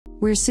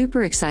We're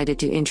super excited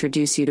to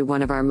introduce you to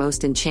one of our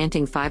most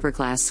enchanting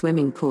fiberglass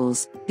swimming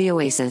pools, the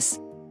Oasis.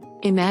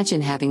 Imagine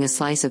having a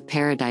slice of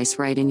paradise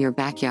right in your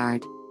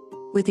backyard.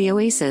 With the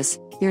Oasis,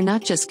 you're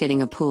not just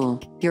getting a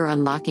pool, you're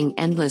unlocking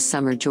endless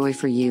summer joy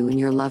for you and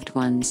your loved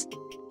ones.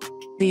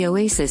 The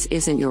Oasis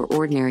isn't your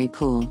ordinary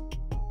pool.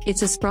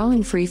 It's a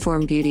sprawling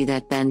freeform beauty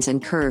that bends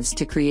and curves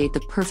to create the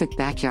perfect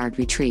backyard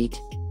retreat.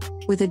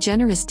 With a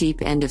generous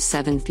deep end of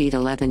 7 feet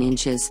 11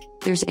 inches,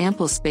 there's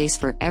ample space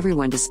for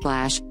everyone to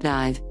splash,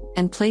 dive,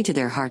 and play to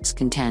their heart's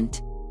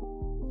content.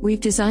 We've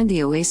designed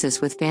the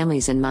Oasis with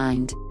families in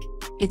mind.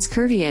 Its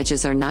curvy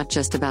edges are not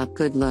just about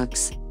good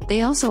looks,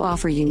 they also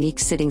offer unique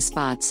sitting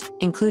spots,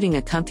 including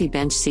a comfy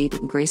bench seat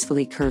and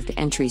gracefully curved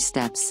entry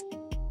steps.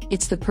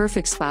 It's the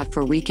perfect spot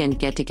for weekend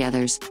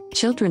get-togethers,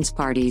 children's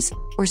parties,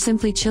 or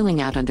simply chilling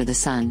out under the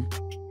sun.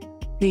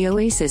 The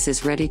Oasis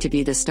is ready to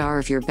be the star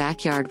of your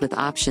backyard with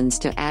options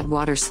to add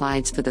water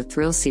slides for the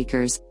thrill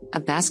seekers, a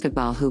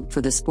basketball hoop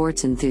for the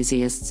sports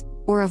enthusiasts,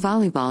 or a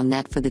volleyball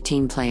net for the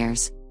team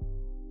players.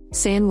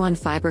 San Juan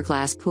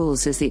Fiberglass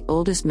Pools is the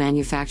oldest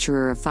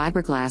manufacturer of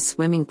fiberglass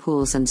swimming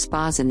pools and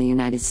spas in the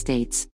United States.